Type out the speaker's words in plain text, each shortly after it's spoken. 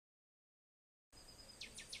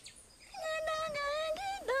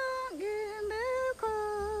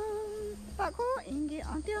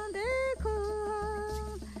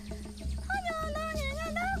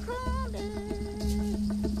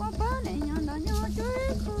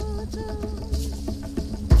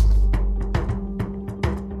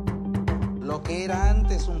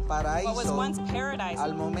What was once paradise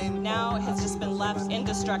now has just been left in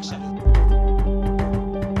destruction.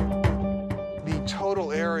 The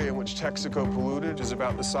total area in which Texaco polluted is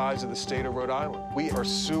about the size of the state of Rhode Island. We are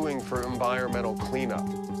suing for environmental cleanup.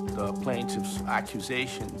 The plaintiff's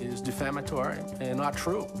accusation is defamatory and not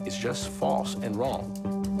true. It's just false and wrong.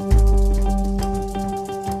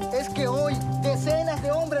 Es que hoy decenas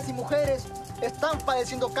de hombres y mujeres están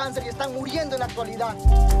padeciendo cáncer y están muriendo en la actualidad.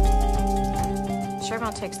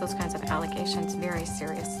 Chevron takes those kinds of allegations very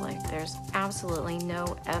seriously. There's absolutely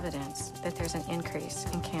no evidence that there's an increase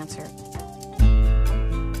in cancer.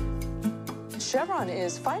 Chevron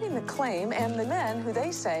is fighting the claim and the men who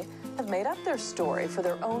they say have made up their story for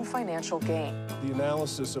their own financial gain. The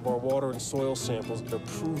analysis of our water and soil samples are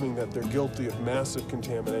proving that they're guilty of massive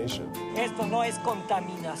contamination. Esto no es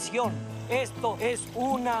contaminación. Esto es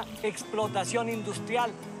una explotación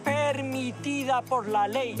industrial permitida por la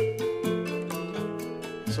ley.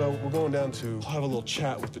 So we're going down to have a little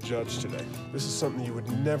chat with the judge today. This is something you would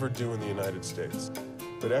never do in the United States.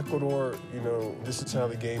 But Ecuador, you know, this is how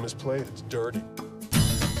the game is played. It's dirty.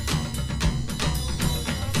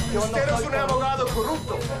 Usted es un abogado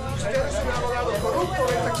corrupto. Usted es un abogado corrupto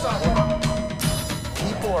de Texas.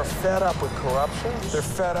 People are fed up with corruption. They're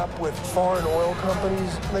fed up with foreign oil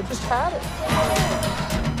companies. And they've just had it.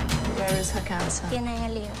 Where is her cancer?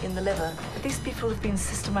 In the liver. These people have been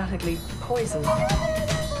systematically poisoned.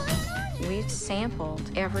 We've sampled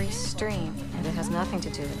every stream, and it has nothing to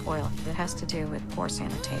do with oil. It has to do with poor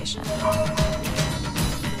sanitation.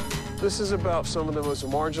 This is about some of the most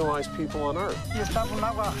marginalized people on Earth.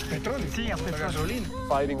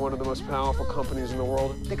 Fighting one of the most powerful companies in the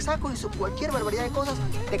world. Texaco hizo cualquier barbaridad de cosas.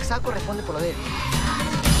 Texaco responde por lo de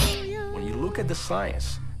él. When you look at the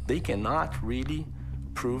science, they cannot really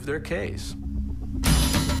prove their case.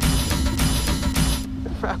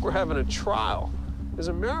 In fact, we're having a trial. It's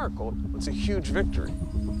a miracle. It's a huge victory.